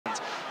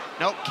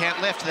Nope, can't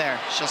lift there.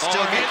 She'll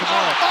still get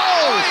Kimura.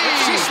 Oh!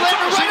 She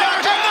slammed her right on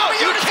her head.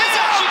 Namajunas is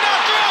out!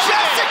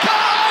 Jessica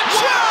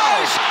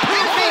Andrade!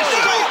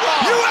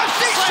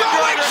 UFC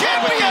Strawweight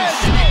champion!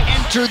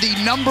 Enter the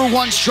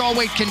 #1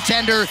 strawweight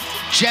contender,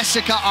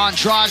 Jessica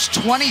Andrade,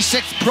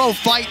 26th pro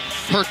fight,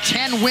 her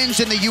 10 wins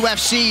in the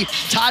UFC,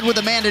 tied with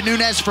Amanda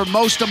Lemos for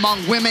most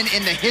among women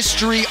in the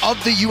history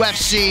of the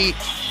UFC.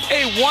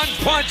 A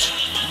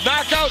one-punch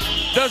knockout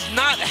does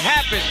not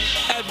happen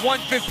at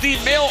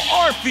 115, male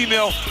or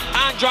female.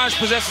 Andrade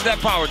possesses that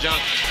power, John.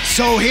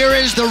 So here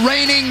is the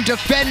reigning,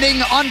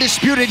 defending,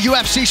 undisputed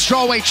UFC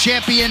strawweight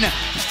champion,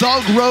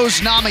 Thug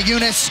Rose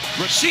Namajunas.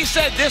 She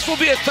said this will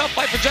be a tough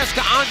fight for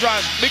Jessica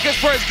Andrade because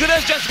for as good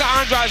as Jessica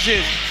Andrade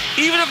is,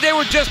 even if they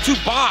were just to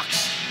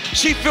box,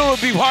 she feel it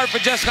would be hard for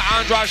Jessica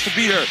Andrade to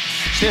beat her.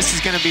 This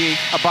is going to be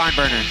a barn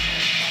burner.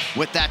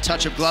 With that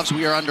touch of gloves,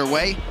 we are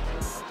underway.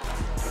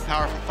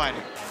 Powerful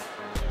fighter.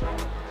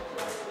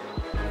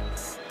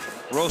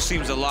 Rose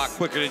seems a lot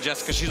quicker than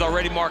Jessica. She's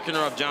already marking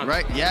her up, John.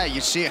 Right, yeah, you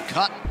see a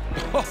cut.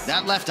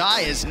 That left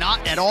eye is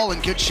not at all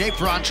in good shape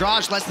for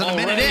Andrade, less than a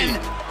minute in.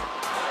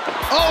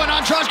 Oh, and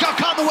Andrade got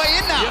caught on the way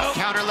in now. Yep.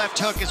 Counter left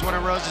hook is one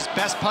of Rose's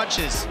best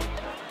punches.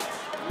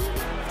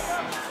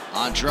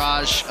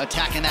 Andrade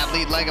attacking that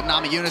lead leg of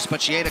Namajunas,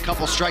 but she ate a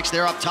couple strikes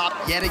there up top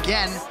yet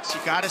again. So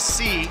you gotta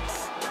see.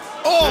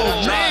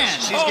 Oh, man!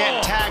 She's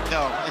getting tagged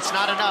though. It's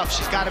not enough.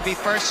 She's gotta be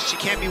first. She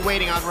can't be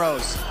waiting on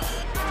Rose.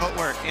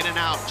 Footwork, in and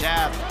out,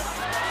 jab.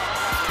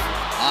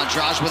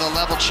 Andrade with a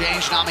level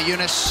change.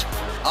 Namajunas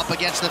up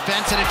against the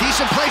fence in a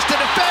decent place to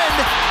defend.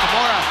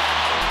 Kimura.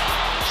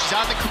 She's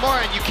on the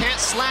Kimura, and you can't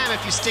slam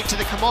if you stick to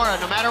the Kimura.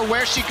 No matter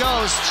where she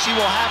goes, she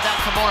will have that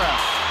Kimura.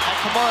 That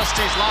Kimura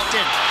stays locked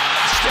in.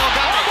 Still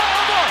got it.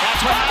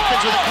 That's what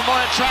happens with a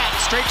Kimura trap.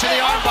 Straight to the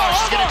armbar.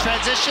 She's going to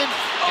transition,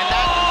 and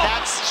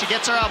she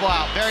gets her elbow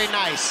out. Very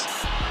nice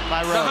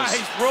by Rose.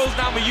 Nice. Rose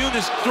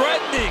Namajunas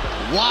threatening.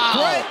 Wow.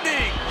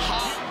 Threatening.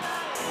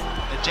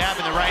 The jab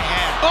in the right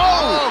hand.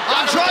 Oh,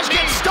 Andrade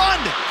gets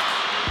stunned.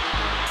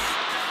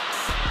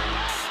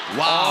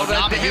 Wow,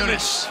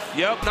 Namajunas.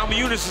 Yep,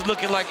 Namajunas is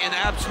looking like an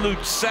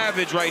absolute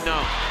savage right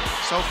now.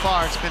 So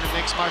far, it's been a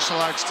mixed martial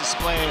arts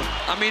display.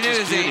 I mean, it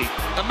is a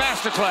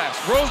masterclass.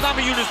 Rose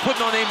Namajunas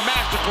putting on a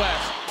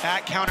masterclass.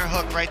 That counter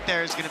hook right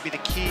there is going to be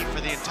the key for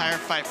the entire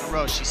fight for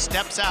Rose. She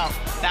steps out,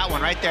 that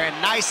one right there, a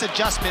nice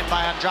adjustment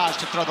by Andrade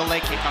to throw the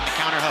leg kick on the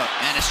counter hook.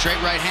 And a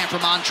straight right hand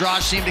from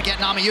Andrade seemed to get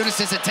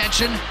Namajunas'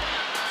 attention.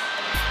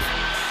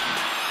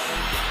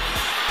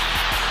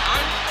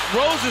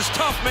 Rose is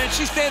tough, man.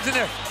 She stands in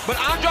there. But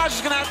Andrade is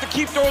going to have to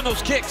keep throwing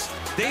those kicks.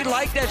 They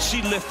like that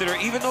she lifted her.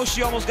 Even though she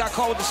almost got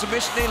caught with the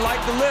submission, they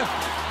like the lift.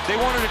 They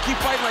want her to keep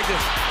fighting like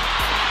this.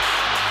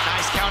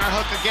 Nice counter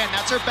hook again.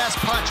 That's her best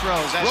punch,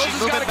 Rose. Rose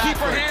has got to keep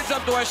her hands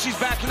up, though, as she's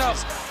backing up.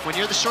 When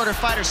you're the shorter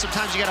fighter,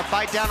 sometimes you got to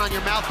bite down on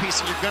your mouthpiece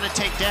and you're going to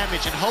take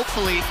damage. And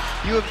hopefully,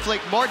 you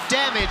inflict more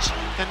damage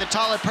than the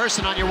taller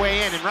person on your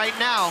way in. And right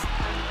now,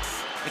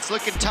 it's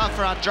looking tough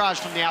for Andrade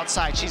from the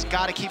outside. She's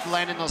got to keep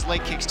landing those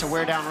leg kicks to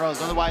wear down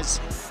Rose.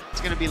 Otherwise, it's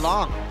going to be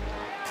long.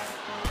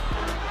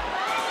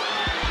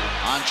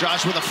 Andrade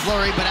with a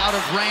flurry, but out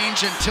of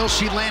range until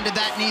she landed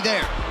that knee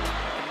there.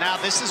 And now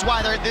this is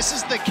why this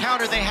is the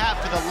counter they have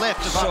for the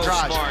lift of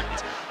Andrade. Smart.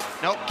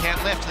 Nope, can't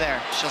lift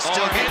there. She'll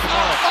still get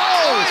Kimura.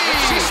 Oh!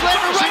 She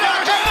slammed her right on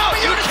her head.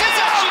 Namajunas is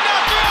out!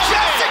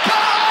 Jessica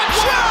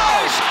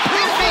Andrade!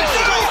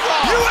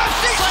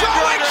 UFC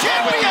strawweight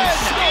champion!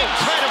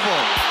 Incredible.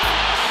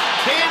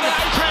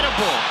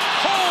 Incredible.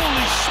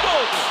 Holy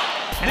smokes.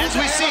 And as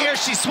we see here,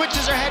 she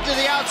switches her head to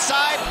the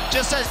outside,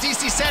 just as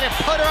DC said, and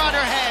put her on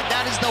her head.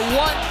 That is the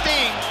one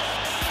thing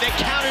that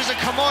counters a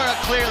Kimura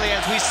clearly,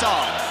 as we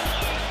saw.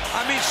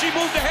 I mean, she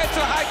moved the head to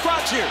the high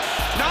crotch here.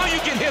 Now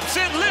you get hips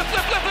in, lift,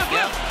 lift, lift, lift,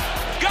 lift.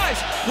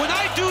 Guys, when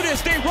I do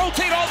this, they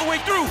rotate all the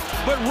way through.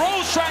 But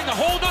Rose trying to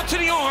hold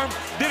onto the arm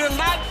did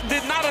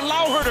not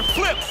allow her to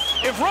flip.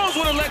 If Rose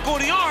would have let go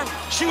of the arm,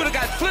 she would have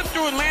got flipped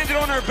through and landed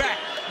on her back.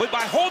 But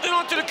by holding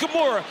onto the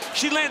Kimura,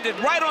 she landed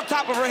right on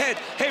top of her head.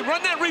 Hey, run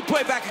that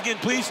replay back again,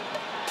 please.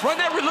 Run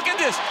that, look at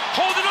this.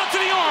 Holding onto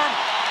the arm,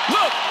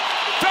 look,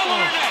 fell on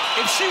her neck.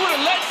 If she would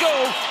have let go,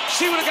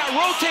 she would have got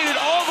rotated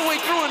all the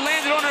way through and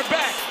landed on her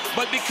back.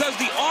 But because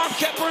the arm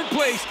kept her in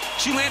place,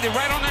 she landed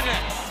right on her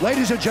neck.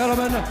 Ladies and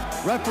gentlemen,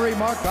 referee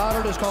Mark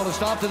Goddard has called a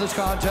stop to this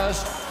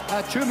contest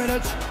at 2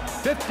 minutes,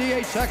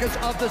 58 seconds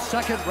of the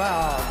second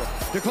round.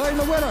 Declaring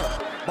the winner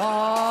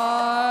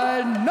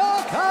by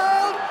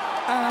knockout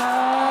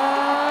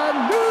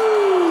and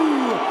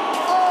new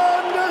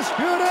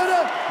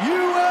undisputed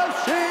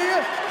UFC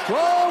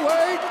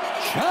strawweight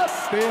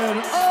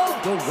champion of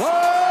the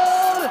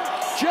world,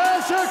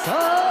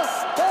 Jessica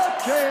 "The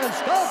J" and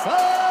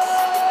Stuffer